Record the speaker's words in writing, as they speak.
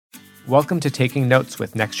Welcome to Taking Notes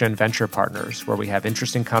with NextGen Venture Partners, where we have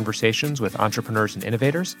interesting conversations with entrepreneurs and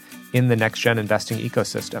innovators in the NextGen investing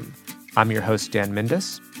ecosystem. I'm your host, Dan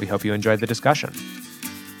Mindus. We hope you enjoyed the discussion.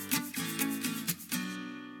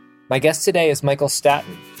 My guest today is Michael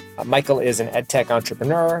Staton. Michael is an edtech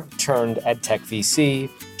entrepreneur turned edtech VC,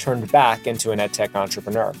 turned back into an edtech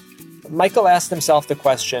entrepreneur. Michael asked himself the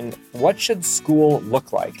question, what should school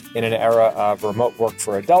look like in an era of remote work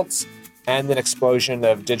for adults and an explosion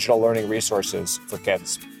of digital learning resources for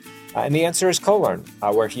kids? And the answer is CoLearn,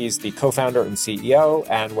 where he's the co-founder and CEO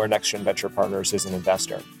and where NextGen Venture Partners is an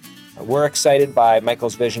investor. We're excited by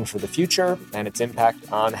Michael's vision for the future and its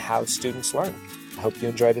impact on how students learn. I hope you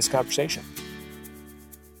enjoy this conversation.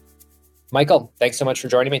 Michael, thanks so much for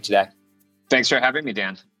joining me today. Thanks for having me,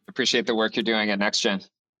 Dan. Appreciate the work you're doing at NextGen.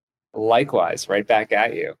 Likewise, right back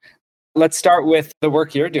at you. Let's start with the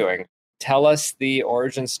work you're doing. Tell us the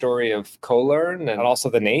origin story of CoLearn and also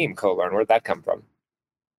the name CoLearn. Where'd that come from?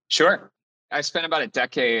 Sure. I spent about a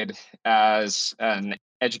decade as an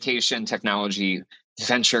education technology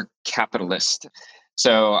venture capitalist.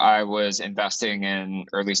 So I was investing in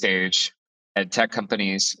early stage ed tech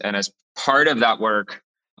companies. And as part of that work,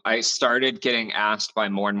 I started getting asked by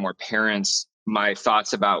more and more parents my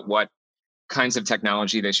thoughts about what kinds of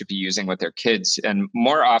technology they should be using with their kids. And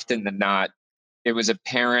more often than not, it was a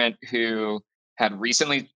parent who had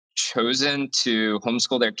recently chosen to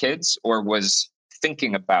homeschool their kids or was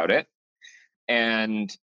thinking about it.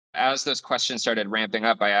 And as those questions started ramping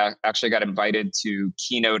up, I actually got invited to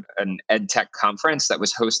keynote an EdTech conference that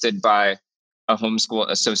was hosted by a homeschool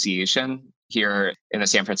association here in the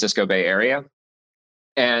San Francisco Bay Area.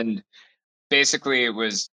 And basically, it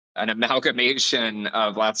was an amalgamation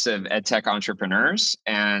of lots of EdTech entrepreneurs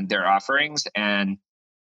and their offerings and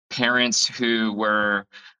parents who were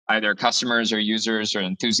either customers or users or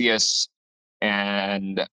enthusiasts.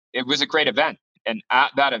 And it was a great event. And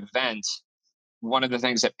at that event, one of the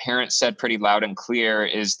things that parents said pretty loud and clear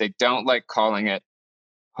is they don't like calling it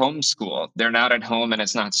homeschool. They're not at home and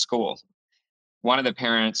it's not school. One of the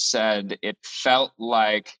parents said it felt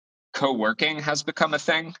like co-working has become a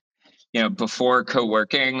thing. Before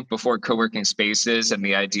co-working spaces and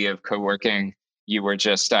the idea of co-working, you were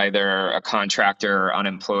just either a contractor or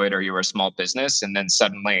unemployed or you were a small business. And then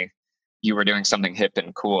suddenly you were doing something hip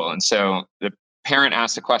and cool. And so the parent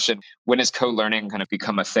asked the question, when is co-learning going to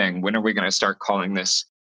become a thing? When are we going to start calling this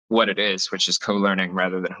what it is, which is co-learning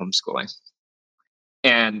rather than homeschooling?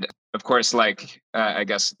 And of course, like an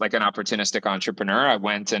opportunistic entrepreneur, I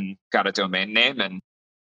went and got a domain name and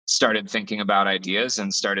started thinking about ideas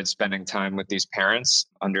and started spending time with these parents,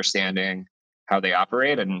 understanding how they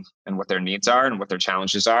operate and what their needs are and what their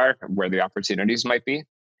challenges are, and where the opportunities might be.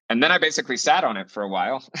 And then I basically sat on it for a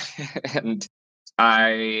while. And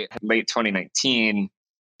late 2019,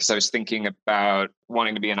 because I was thinking about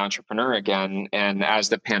wanting to be an entrepreneur again. And as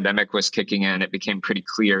the pandemic was kicking in, it became pretty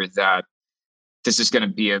clear that this is going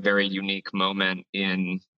to be a very unique moment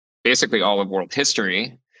in basically all of world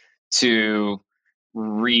history to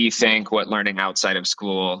rethink what learning outside of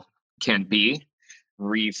school can be,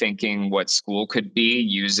 rethinking what school could be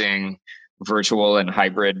using virtual and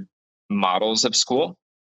hybrid models of school,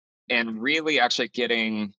 and really actually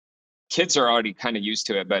getting kids are already kind of used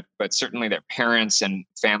to it, but certainly their parents and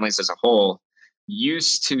families as a whole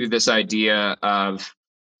used to this idea of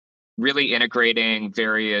really integrating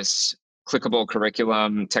various clickable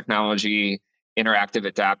curriculum technology, interactive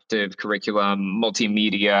adaptive curriculum,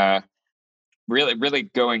 multimedia, really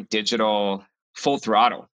going digital full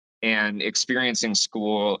throttle and experiencing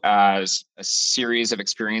school as a series of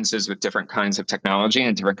experiences with different kinds of technology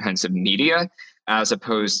and different kinds of media, as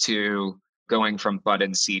opposed to going from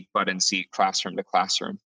button seat, classroom to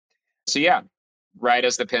classroom. So yeah, right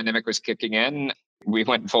as the pandemic was kicking in, we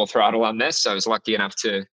went full throttle on this. I was lucky enough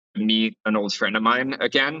to meet an old friend of mine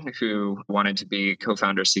again who wanted to be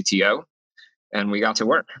co-founder CTO, and we got to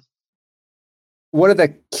work. What are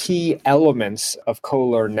the key elements of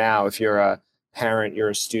CoLearn now? If you're a parent, you're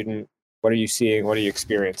a student, what are you seeing? What are you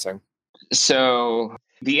experiencing? So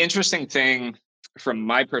the interesting thing from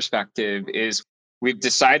my perspective is we've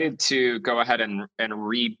decided to go ahead and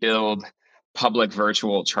rebuild public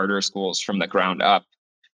virtual charter schools from the ground up,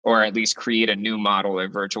 or at least create a new model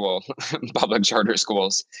of virtual public charter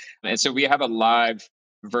schools. And so we have a live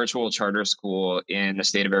virtual charter school in the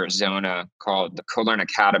state of Arizona called the CoLearn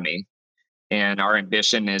Academy. And our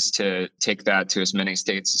ambition is to take that to as many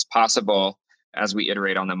states as possible as we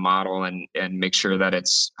iterate on the model and make sure that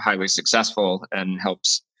it's highly successful and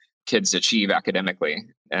helps kids achieve academically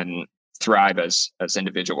and thrive as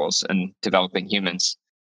individuals and developing humans.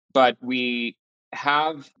 But we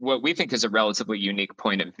have what we think is a relatively unique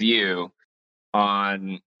point of view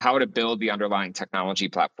on how to build the underlying technology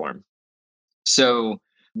platform. So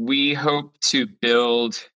we hope to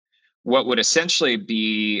build what would essentially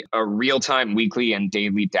be a real-time weekly and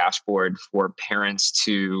daily dashboard for parents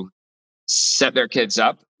to set their kids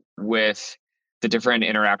up with the different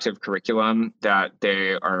interactive curriculum that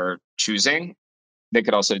they are choosing. They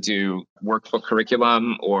could also do workbook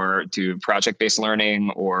curriculum or do project-based learning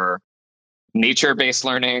or nature-based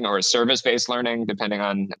learning or service-based learning, depending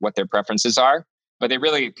on what their preferences are. But they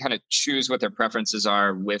really kind of choose what their preferences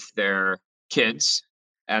are with their kids.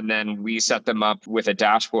 And then we set them up with a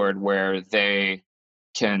dashboard where they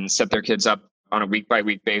can set their kids up on a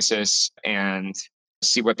week-by-week basis and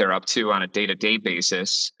see what they're up to on a day-to-day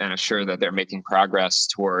basis and assure that they're making progress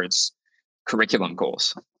towards curriculum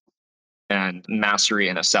goals and mastery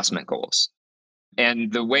and assessment goals.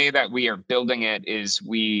 And the way that we are building it is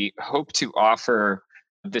we hope to offer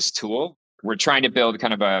this tool. We're trying to build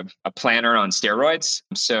kind of a planner on steroids.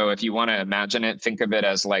 So if you want to imagine it, think of it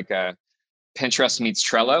as like a Pinterest meets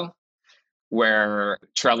Trello, where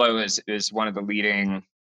Trello is one of the leading,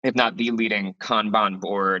 if not the leading, Kanban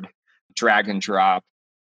board, drag and drop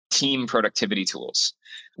team productivity tools.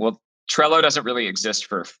 Well, Trello doesn't really exist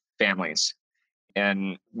for families.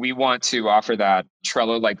 And we want to offer that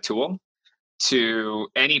Trello-like tool to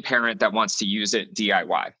any parent that wants to use it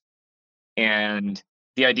DIY. And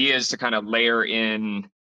the idea is to kind of layer in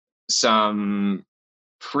some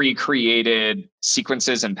pre-created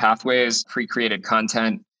sequences and pathways, pre-created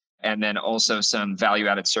content, and then also some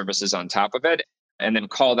value-added services on top of it, and then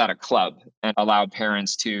call that a club and allow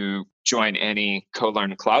parents to join any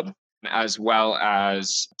CoLearn club, as well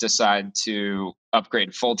as decide to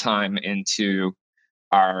upgrade full-time into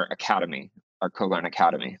our academy, our CoLearn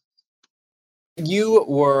Academy. You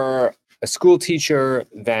were a school teacher,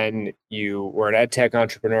 then you were an ed tech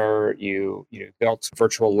entrepreneur, you built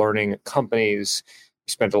virtual learning companies,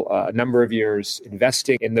 you spent a number of years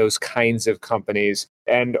investing in those kinds of companies.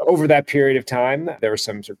 And over that period of time, there were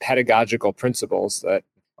some sort of pedagogical principles that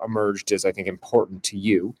emerged as, I think, important to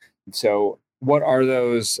you. So what are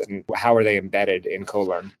those and how are they embedded in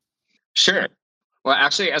CoLearn? Sure. Well,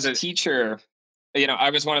 actually, as a teacher, I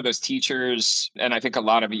was one of those teachers, and I think a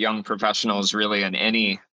lot of young professionals really in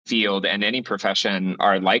any field and any profession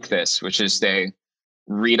are like this, which is they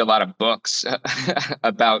read a lot of books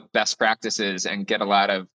about best practices and get a lot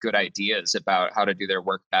of good ideas about how to do their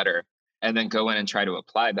work better, and then go in and try to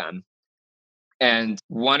apply them. And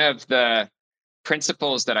one of the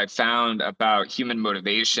principles that I found about human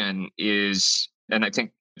motivation is, and I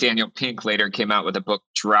think Daniel Pink later came out with a book,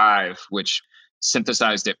 Drive, which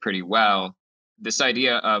synthesized it pretty well. This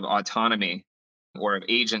idea of autonomy or of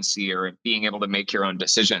agency or being able to make your own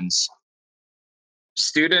decisions.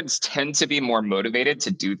 Students tend to be more motivated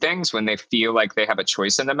to do things when they feel like they have a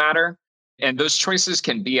choice in the matter. And those choices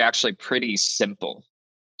can be actually pretty simple.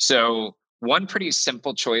 So one pretty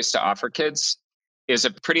simple choice to offer kids is a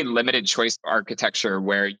pretty limited choice architecture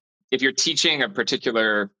where if you're teaching a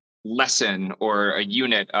particular lesson or a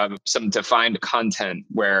unit of some defined content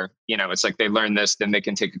where, it's like they learn this, then they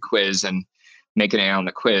can take a quiz and make an A on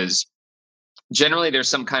the quiz. Generally, there's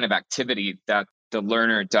some kind of activity that the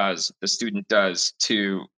learner does, the student does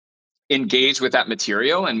to engage with that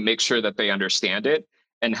material and make sure that they understand it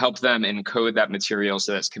and help them encode that material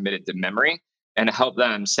so that's committed to memory and help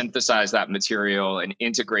them synthesize that material and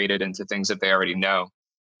integrate it into things that they already know.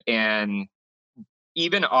 And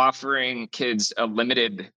even offering kids a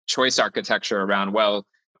limited choice architecture around, well,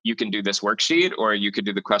 you can do this worksheet, or you could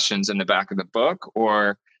do the questions in the back of the book,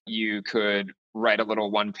 or you could write a little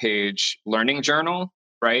one-page learning journal,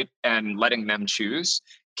 right? And letting them choose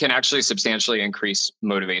can actually substantially increase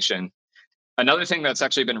motivation. Another thing that's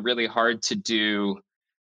actually been really hard to do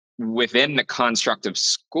within the construct of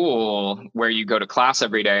school, where you go to class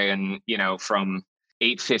every day and, from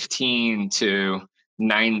 8:15 to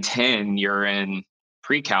 9:10, you're in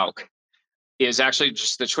pre-calc, is actually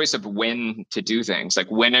just the choice of when to do things. Like,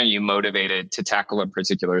 when are you motivated to tackle a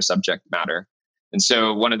particular subject matter? And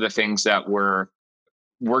so one of the things that we're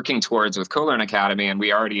working towards with CoLearn Academy, and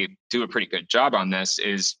we already do a pretty good job on this,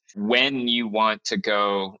 is when you want to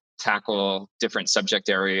go tackle different subject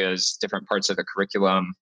areas, different parts of the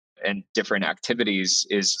curriculum, and different activities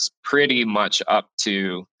is pretty much up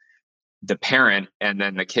to the parent. And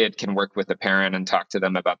then the kid can work with the parent and talk to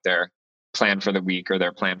them about their plan for the week or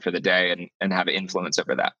their plan for the day and have influence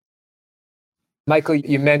over that. Michael,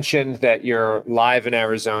 you mentioned that you're live in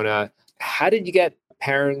Arizona. How did you get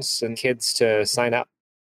parents and kids to sign up?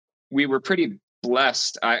 We were pretty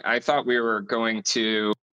blessed. I thought we were going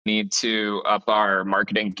to need to up our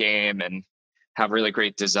marketing game and have really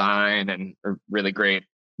great design and a really great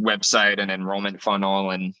website and enrollment funnel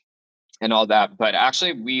and all that. But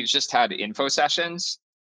actually, we just had info sessions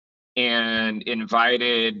and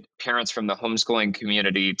invited parents from the homeschooling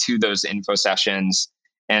community to those info sessions.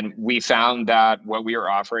 And we found that what we were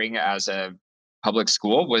offering as a public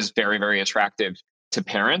school was very, very attractive to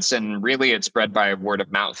parents. And really, it spread by word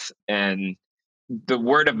of mouth. And the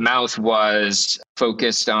word of mouth was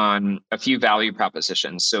focused on a few value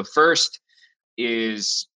propositions. So first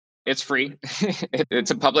is it's free.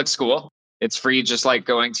 It's a public school. It's free, just like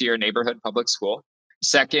going to your neighborhood public school.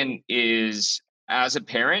 Second is, as a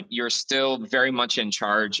parent, you're still very much in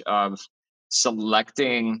charge of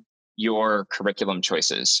selecting your curriculum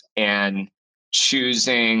choices and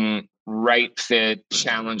choosing right fit,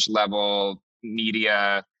 challenge level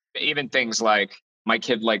media, even things like my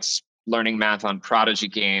kid likes learning math on Prodigy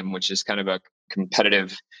Game, which is kind of a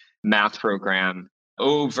competitive math program,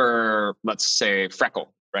 over, let's say, Freckle,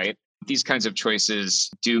 right? These kinds of choices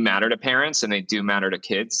do matter to parents and they do matter to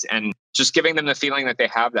kids. And just giving them the feeling that they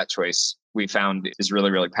have that choice, we found is really,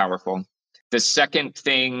 really powerful. The second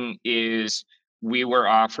thing is we were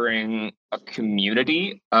offering a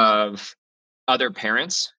community of other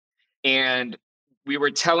parents. And we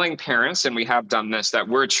were telling parents, and we have done this, that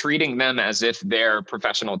we're treating them as if they're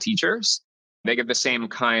professional teachers. They get the same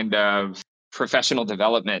kind of professional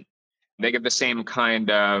development. They get the same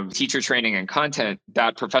kind of teacher training and content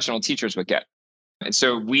that professional teachers would get. And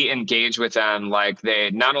so we engage with them like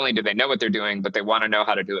they not only do they know what they're doing, but they want to know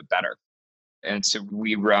how to do it better. And so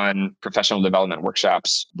we run professional development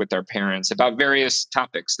workshops with our parents about various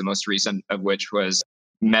topics, the most recent of which was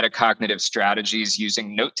metacognitive strategies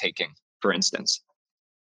using note taking, for instance.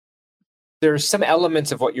 There's some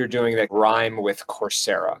elements of what you're doing that rhyme with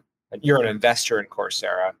Coursera. You're an investor in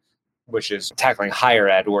Coursera, which is tackling higher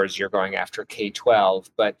ed, whereas you're going after K-12.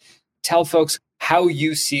 But tell folks how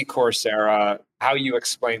you see Coursera, how you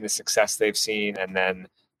explain the success they've seen, and then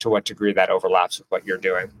to what degree that overlaps with what you're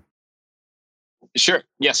doing. Sure.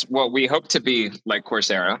 Yes. Well, we hope to be like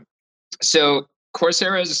Coursera. So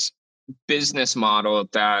Coursera's business model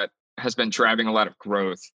that has been driving a lot of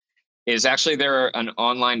growth is actually they're an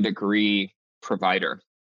online degree provider.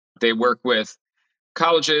 They work with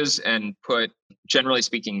colleges and put, generally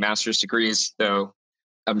speaking, master's degrees, though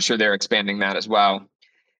I'm sure they're expanding that as well.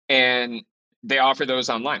 And they offer those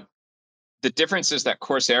online. The difference is that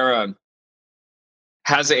Coursera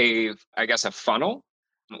has a funnel,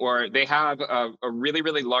 or they have a really,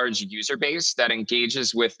 really large user base that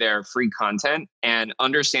engages with their free content and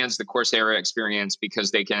understands the Coursera experience because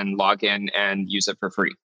they can log in and use it for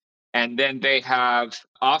free. And then they have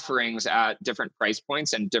offerings at different price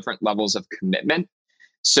points and different levels of commitment.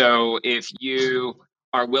 So if you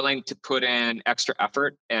are willing to put in extra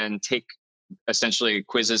effort and take essentially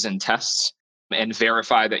quizzes and tests and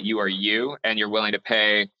verify that you are you, and you're willing to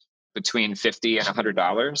pay between $50 and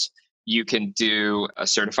 $100, you can do a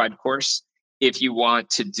certified course. If you want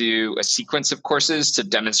to do a sequence of courses to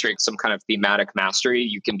demonstrate some kind of thematic mastery,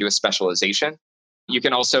 you can do a specialization. You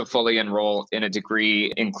can also fully enroll in a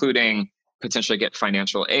degree, including potentially get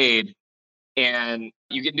financial aid. And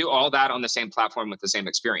you can do all that on the same platform with the same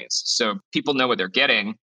experience. So people know what they're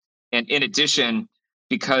getting. And in addition,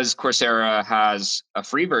 because Coursera has a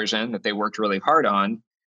free version that they worked really hard on,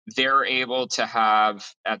 they're able to have,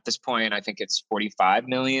 at this point, I think it's 45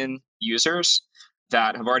 million users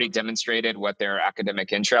that have already demonstrated what their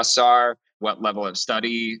academic interests are, what level of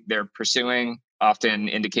study they're pursuing, often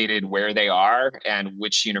indicated where they are and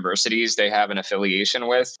which universities they have an affiliation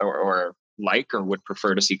with or would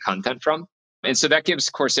prefer to see content from. And so that gives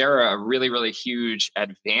Coursera a really, really huge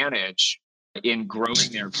advantage in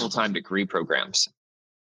growing their full-time degree programs.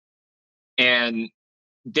 And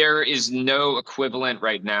there is no equivalent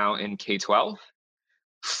right now in K-12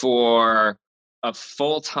 for a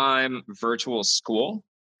full-time virtual school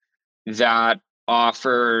that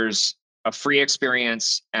offers a free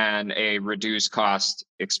experience and a reduced cost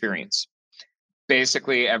experience.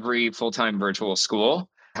 Basically, every full-time virtual school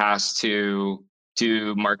has to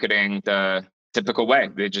do marketing the typical way.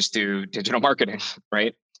 They just do digital marketing,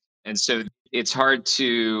 right? And so it's hard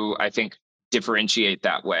to, I think, differentiate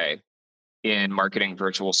that way in marketing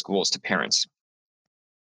virtual schools to parents.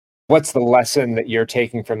 What's the lesson that you're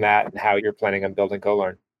taking from that and how you're planning on building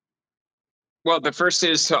GoLearn? Well, the first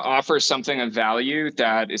is to offer something of value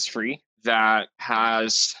that is free, that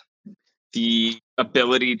has the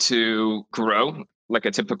ability to grow like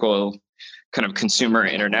a typical kind of consumer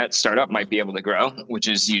internet startup might be able to grow, which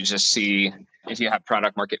is you just see if you have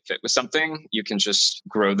product market fit with something, you can just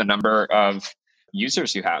grow the number of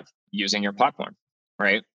users you have using your platform,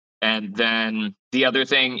 right? And then the other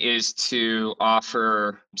thing is to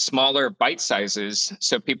offer smaller bite sizes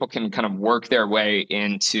so people can kind of work their way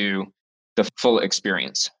into the full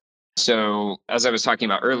experience. So, as I was talking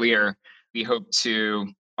about earlier, we hope to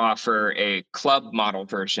offer a club model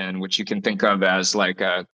version, which you can think of as like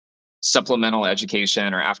a supplemental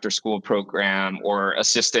education or after school program or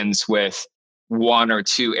assistance with one or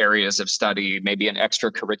two areas of study, maybe an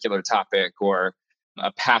extracurricular topic or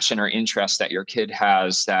a passion or interest that your kid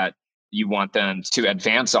has that you want them to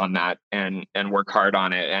advance on that and work hard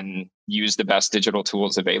on it and use the best digital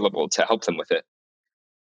tools available to help them with it.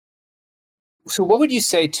 So what would you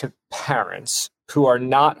say to parents who are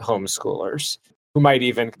not homeschoolers, who might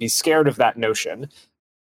even be scared of that notion,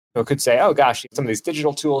 who could say, oh gosh, some of these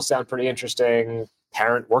digital tools sound pretty interesting.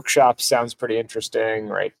 Parent workshops sounds pretty interesting,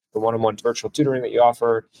 right? The one-on-one virtual tutoring that you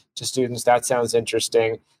offer to students, that sounds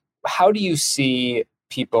interesting. How do you see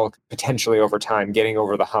people potentially over time getting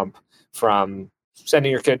over the hump from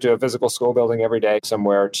sending your kid to a physical school building every day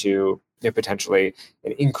somewhere to potentially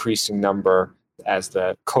an increasing number as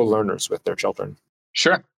the co-learners with their children?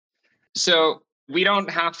 Sure. So we don't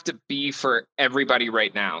have to be for everybody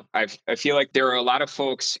right now. I feel like there are a lot of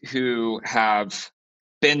folks who have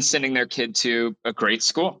been sending their kid to a great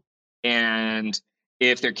school. And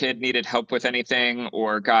if their kid needed help with anything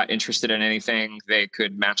or got interested in anything, they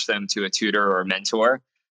could match them to a tutor or a mentor.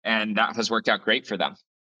 And that has worked out great for them.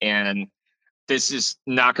 And this is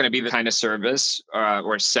not going to be the kind of service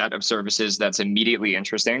or set of services that's immediately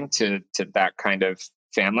interesting to that kind of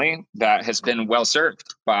family that has been well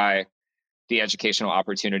served by the educational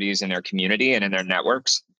opportunities in their community and in their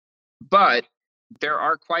networks. But there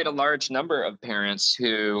are quite a large number of parents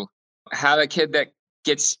who have a kid that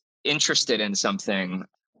gets interested in something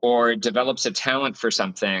or develops a talent for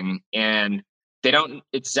something, and they don't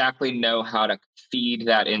exactly know how to feed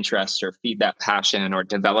that interest or feed that passion or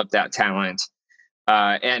develop that talent.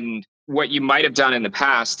 And what you might have done in the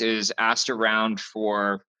past is asked around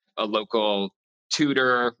for a local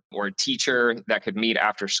tutor or teacher that could meet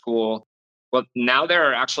after school. Well, now there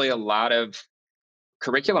are actually a lot of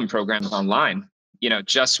curriculum programs online,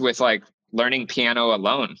 just with like learning piano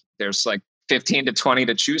alone. There's like 15 to 20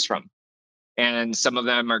 to choose from. And some of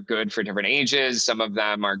them are good for different ages. Some of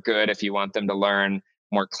them are good if you want them to learn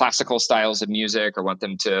more classical styles of music or want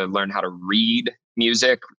them to learn how to read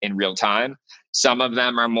music in real time. Some of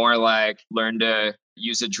them are more like learn to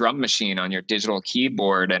use a drum machine on your digital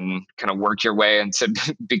keyboard and kind of work your way into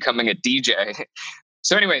becoming a DJ.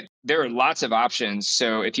 So anyway, there are lots of options.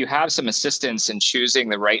 So if you have some assistance in choosing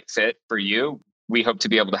the right fit for you, we hope to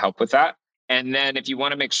be able to help with that. And then if you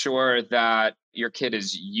want to make sure that your kid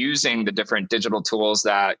is using the different digital tools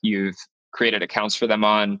that you've created accounts for them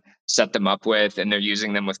on, set them up with, and they're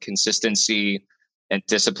using them with consistency and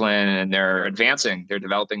discipline, and they're advancing, they're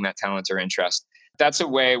developing that talent or interest. That's a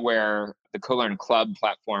way where the CoLearn Club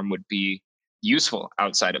platform would be useful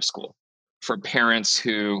outside of school for parents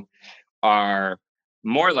who are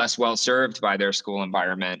more or less well served by their school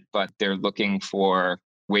environment, but they're looking for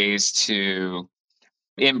ways to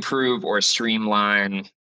improve or streamline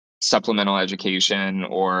supplemental education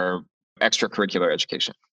or extracurricular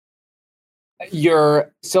education.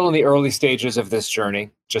 You're still in the early stages of this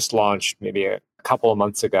journey, just launched maybe a couple of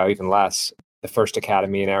months ago, even less, the first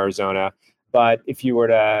academy in Arizona. But if you were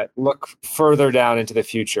to look further down into the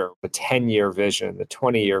future, the 10-year vision, the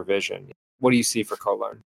 20-year vision, what do you see for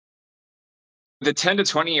CoLearn? The 10 to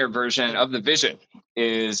 20-year version of the vision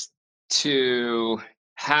is to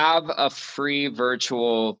have a free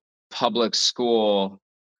virtual public school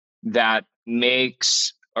that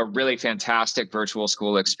makes a really fantastic virtual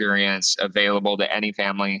school experience available to any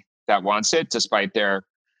family that wants it, despite their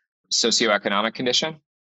socioeconomic condition,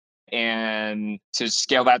 and to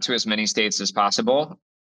scale that to as many states as possible.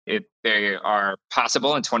 They are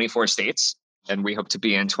possible in 24 states, and we hope to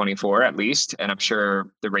be in 24 at least. And I'm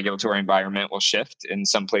sure the regulatory environment will shift in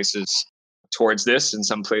some places towards this, in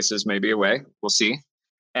some places maybe away. We'll see.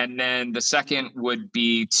 And then the second would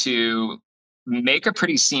be to make a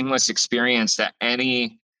pretty seamless experience that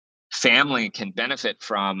any family can benefit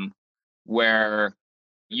from, where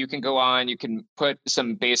you can go on, you can put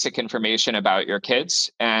some basic information about your kids,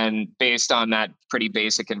 and based on that pretty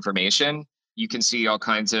basic information, you can see all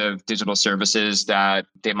kinds of digital services that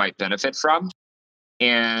they might benefit from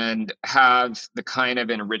and have the kind of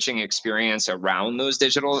enriching experience around those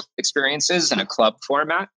digital experiences in a club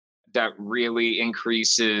format that really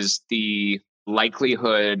increases the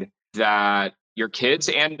likelihood that your kids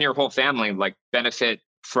and your whole family benefit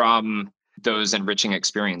from those enriching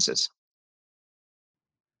experiences.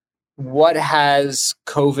 What has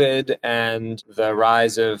COVID and the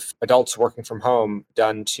rise of adults working from home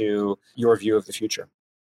done to your view of the future?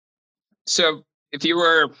 So if you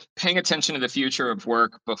were paying attention to the future of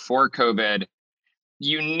work before COVID,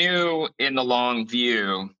 you knew in the long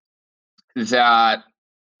view that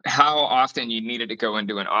how often you needed to go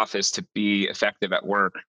into an office to be effective at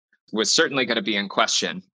work was certainly going to be in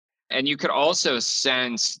question. And you could also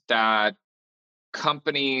sense that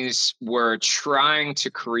companies were trying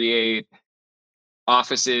to create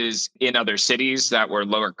offices in other cities that were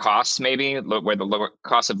lower costs, maybe where the lower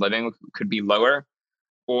cost of living could be lower,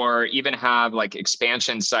 or even have like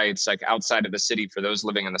expansion sites like outside of the city for those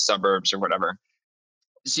living in the suburbs or whatever.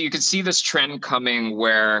 So you could see this trend coming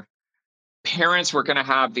where parents were going to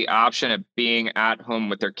have the option of being at home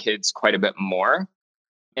with their kids quite a bit more.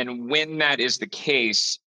 And when that is the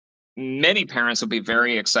case, many parents will be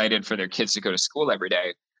very excited for their kids to go to school every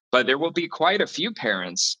day. But there will be quite a few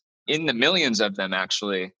parents, in the millions of them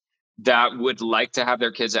actually, that would like to have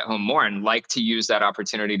their kids at home more and like to use that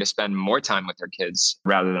opportunity to spend more time with their kids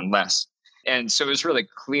rather than less. And so it was really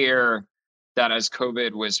clear that as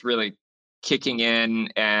COVID was really kicking in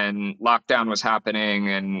and lockdown was happening,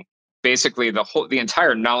 and basically the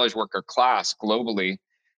entire knowledge worker class globally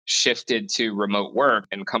shifted to remote work,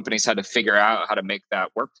 and companies had to figure out how to make that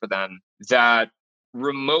work for them, that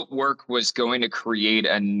remote work was going to create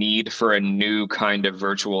a need for a new kind of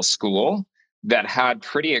virtual school that had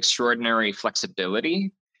pretty extraordinary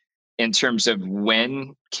flexibility in terms of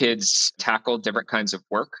when kids tackled different kinds of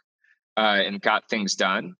work and got things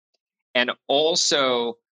done, and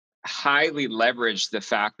also highly leveraged the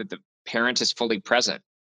fact that the parent is fully present,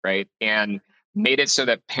 right? And made it so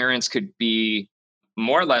that parents could be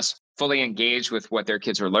more or less fully engaged with what their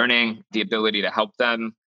kids were learning, the ability to help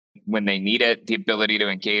them when they need it, the ability to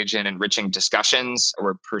engage in enriching discussions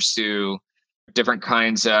or pursue different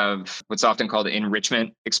kinds of what's often called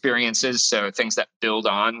enrichment experiences. So things that build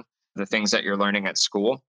on the things that you're learning at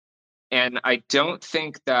school. And I don't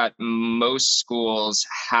think that most schools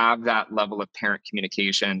have that level of parent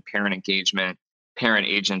communication, parent engagement, parent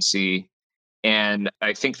agency. And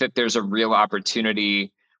I think that there's a real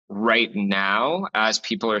opportunity right now, as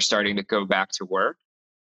people are starting to go back to work,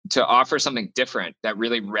 to offer something different that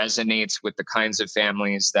really resonates with the kinds of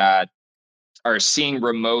families that are seeing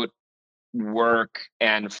remote work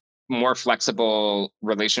and more flexible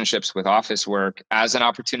relationships with office work as an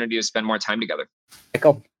opportunity to spend more time together.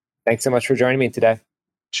 Michael, thanks so much for joining me today.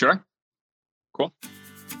 Sure. Cool.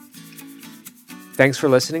 Thanks for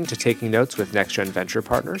listening to Taking Notes with NextGen Venture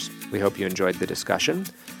Partners. We hope you enjoyed the discussion.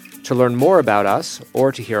 To learn more about us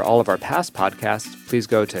or to hear all of our past podcasts, please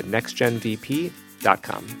go to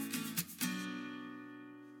nextgenvp.com.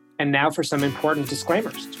 And now for some important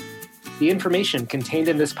disclaimers. The information contained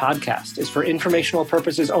in this podcast is for informational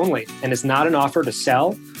purposes only and is not an offer to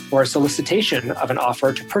sell or a solicitation of an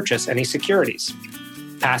offer to purchase any securities.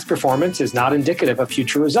 Past performance is not indicative of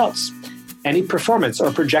future results. Any performance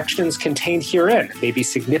or projections contained herein may be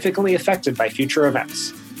significantly affected by future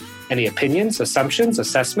events. Any opinions, assumptions,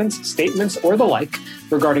 assessments, statements, or the like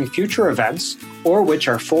regarding future events, or which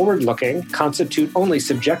are forward-looking, constitute only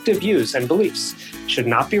subjective views and beliefs, should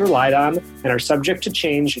not be relied on, and are subject to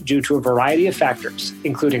change due to a variety of factors,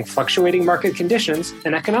 including fluctuating market conditions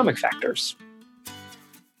and economic factors.